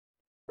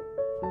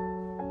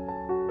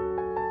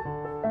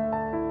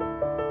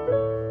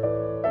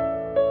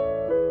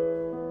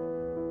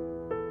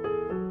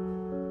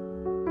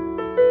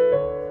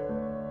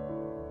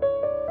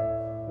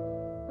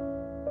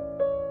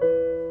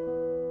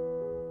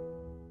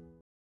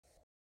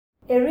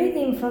A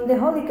reading from the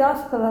Holy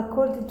Gospel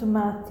according to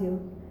Matthew.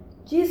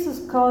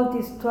 Jesus called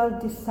his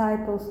 12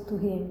 disciples to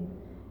him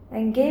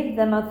and gave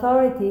them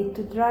authority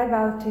to drive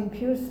out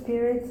impure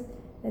spirits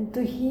and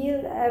to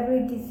heal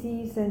every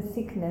disease and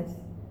sickness.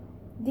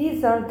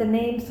 These are the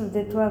names of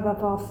the 12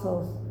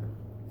 apostles.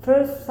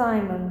 First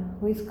Simon,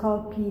 who is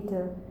called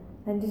Peter,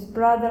 and his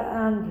brother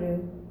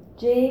Andrew,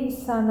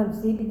 James, son of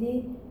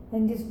Zebedee,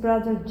 and his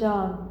brother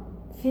John,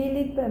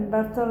 Philip and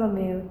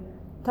Bartholomew,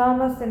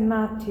 Thomas and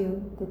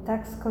Matthew, the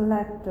tax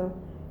collector,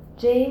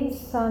 James,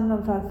 son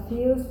of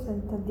Alphaeus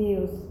and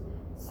Thaddeus,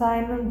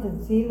 Simon the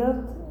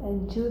Zealot,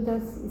 and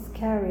Judas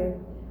Iscariot,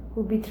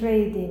 who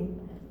betrayed him.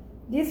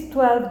 These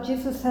 12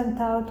 Jesus sent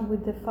out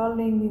with the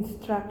following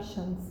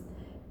instructions: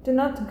 do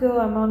not go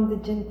among the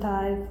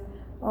Gentiles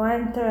or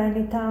enter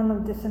any town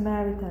of the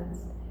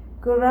Samaritans.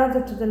 Go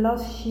rather to the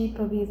lost sheep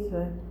of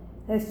Israel.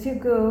 As you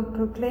go,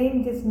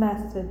 proclaim this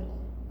message: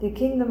 the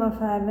kingdom of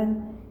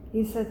heaven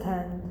is at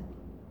hand.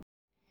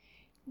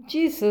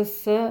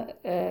 Jesus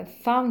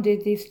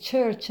founded his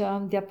church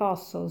on the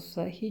apostles.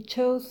 He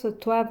chose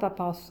 12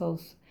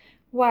 apostles.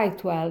 Why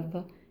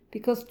 12?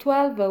 Because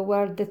 12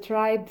 were the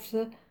tribes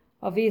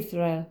of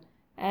Israel,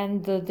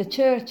 and the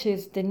church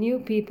is the new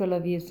people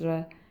of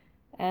Israel.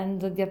 And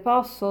the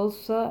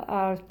apostles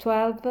are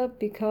 12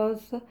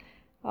 because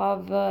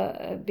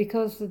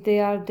they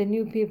are the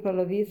new people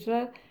of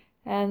Israel,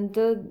 and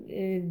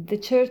the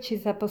church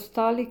is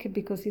apostolic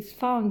because it's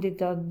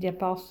founded on the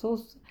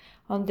apostles,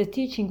 on the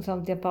teachings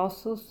of the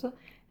apostles,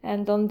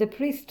 and on the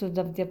priesthood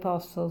of the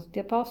apostles. The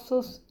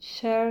apostles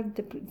shared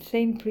the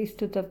same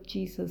priesthood of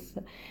Jesus,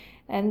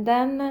 and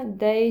then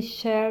they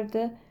shared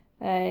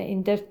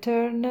in their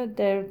turn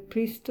their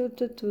priesthood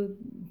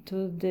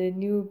to the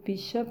new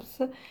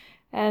bishops,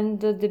 and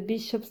the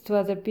bishops to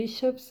other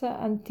bishops,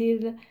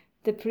 until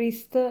the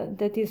priest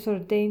that is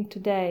ordained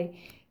today.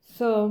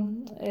 So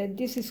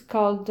this is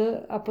called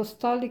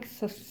apostolic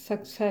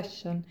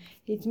succession.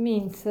 It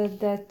means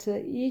that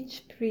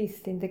each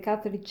priest in the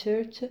Catholic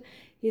Church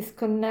is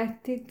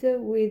connected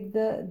with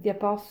the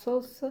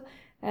apostles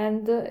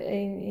and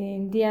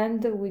in the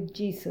end with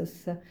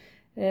Jesus.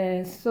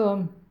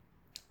 So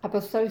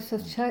apostolic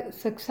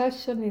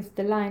succession is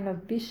the line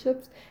of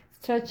bishops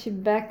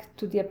stretching back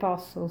to the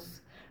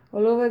apostles.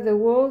 All over the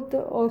world,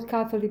 all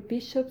Catholic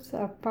bishops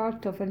are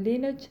part of a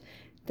lineage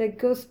that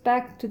goes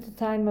back to the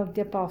time of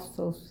the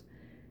apostles.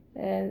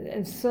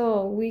 And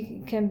so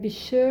we can be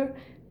sure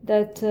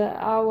that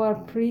our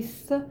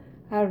priests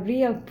are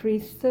real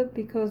priests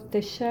because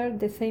they share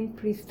the same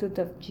priesthood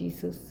of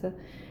Jesus.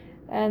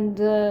 And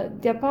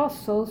the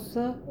apostles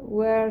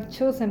were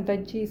chosen by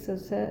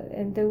Jesus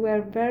and they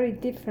were very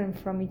different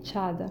from each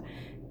other.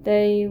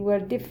 They were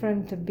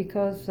different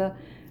because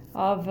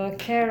of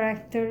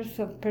characters,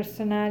 of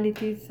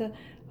personalities,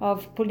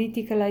 of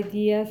political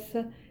ideas,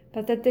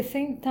 but at the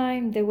same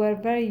time they were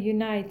very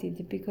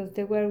united because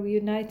they were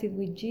united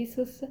with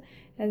Jesus,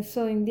 and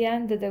so in the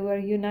end they were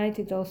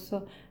united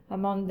also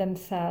among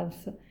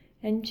themselves.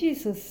 And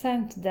Jesus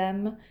sent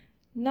them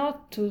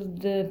not to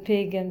the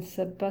pagans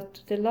but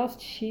to the lost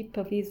sheep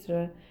of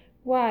Israel.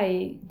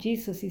 Why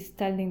Jesus is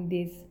telling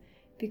this?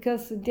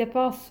 Because the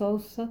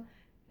apostles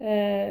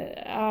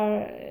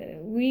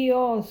we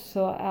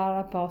also are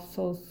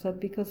apostles,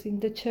 because in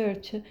the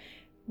church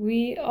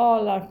we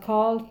all are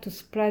called to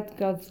spread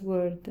God's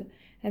word.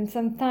 And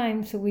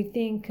sometimes we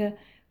think,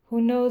 who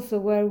knows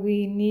where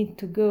we need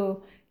to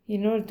go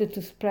in order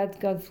to spread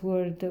God's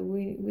word?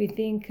 We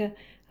think,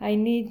 I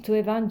need to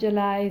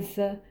evangelize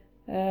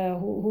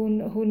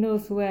who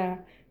knows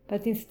where.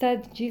 But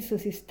instead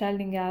Jesus is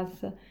telling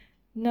us,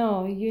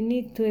 no, you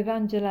need to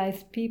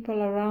evangelize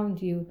people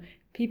around you,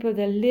 people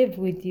that live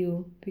with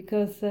you,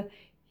 because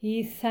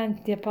he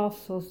sent the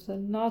apostles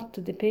not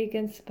to the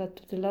pagans but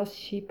to the lost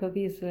sheep of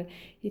Israel.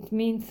 It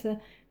means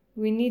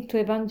we need to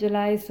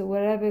evangelize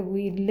wherever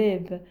we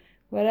live,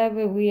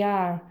 wherever we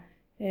are.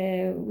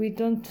 We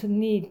don't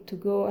need to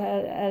go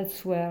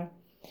elsewhere.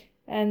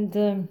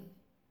 And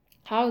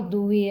how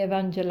do we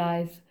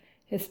evangelize?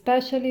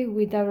 Especially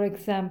with our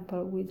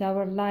example, with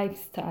our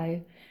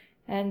lifestyle.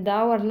 And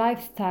our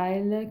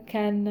lifestyle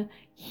can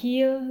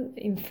heal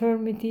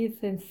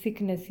infirmities and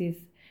sicknesses.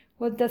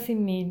 What does it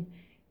mean?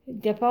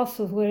 The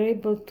apostles were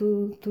able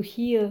to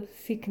heal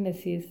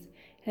sicknesses,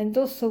 and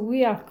also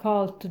we are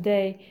called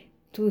today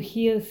to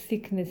heal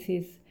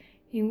sicknesses.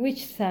 In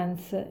which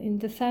sense? In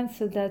the sense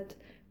that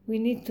we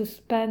need to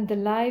spend a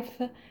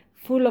life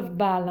full of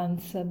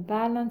balance.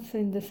 Balance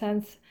in the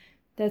sense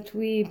that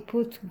we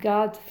put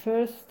God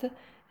first,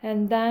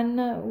 and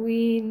then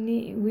we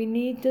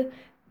need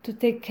to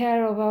take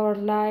care of our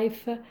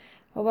life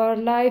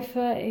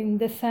in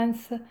the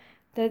sense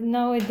that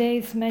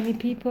nowadays many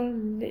people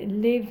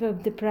live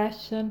with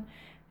depression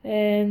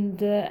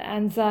and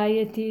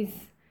anxieties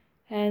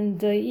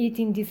and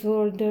eating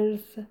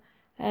disorders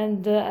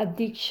and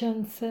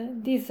addictions.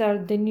 These are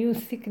the new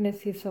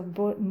sicknesses of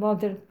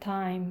modern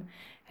time,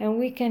 and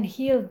we can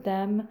heal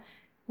them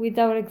with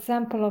our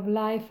example of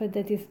life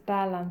that is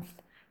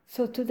balanced.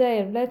 So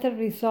today let us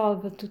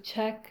resolve to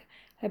check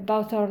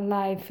about our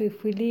life,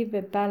 if we live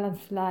a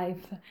balanced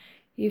life,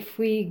 if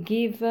we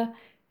give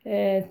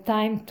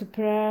time to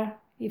prayer,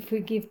 if we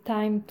give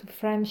time to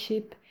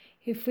friendship,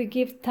 if we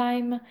give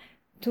time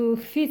to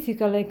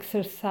physical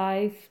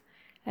exercise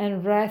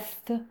and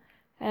rest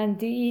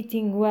and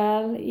eating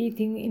well,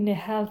 eating in a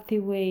healthy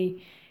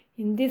way.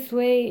 In this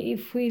way,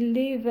 if we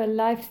live a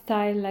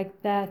lifestyle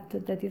like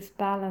that, that is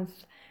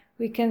balanced,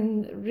 we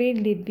can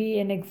really be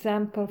an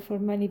example for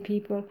many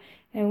people,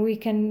 and we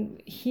can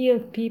heal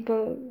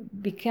people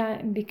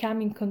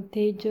becoming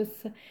contagious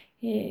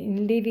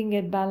in living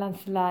a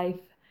balanced life.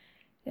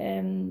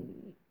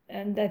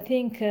 And I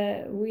think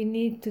we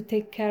need to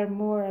take care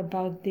more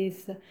about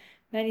this.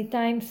 Many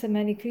times,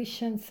 many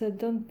Christians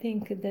don't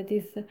think that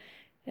is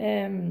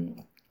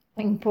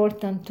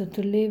important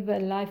to live a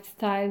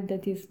lifestyle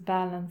that is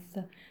balanced.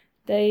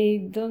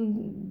 They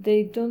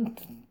don't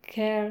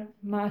care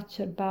much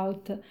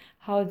about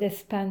how they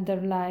spend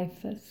their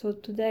life. So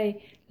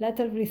today, let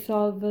us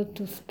resolve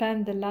to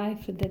spend a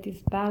life that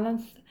is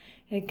balanced.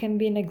 It can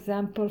be an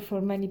example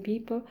for many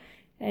people,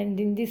 and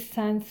in this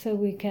sense,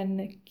 we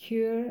can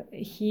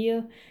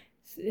heal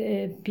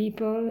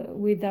people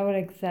with our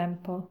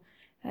example.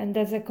 And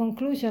as a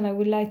conclusion, I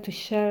would like to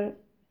share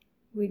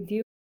with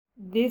you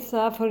this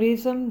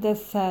aphorism that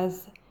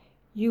says,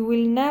 "You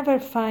will never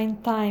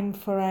find time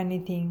for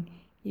anything.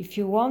 If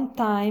you want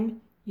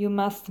time, you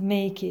must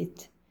make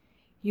it."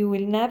 You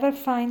will never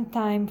find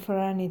time for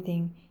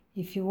anything.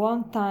 If you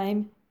want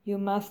time, you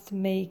must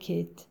make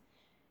it.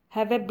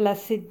 Have a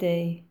blessed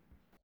day.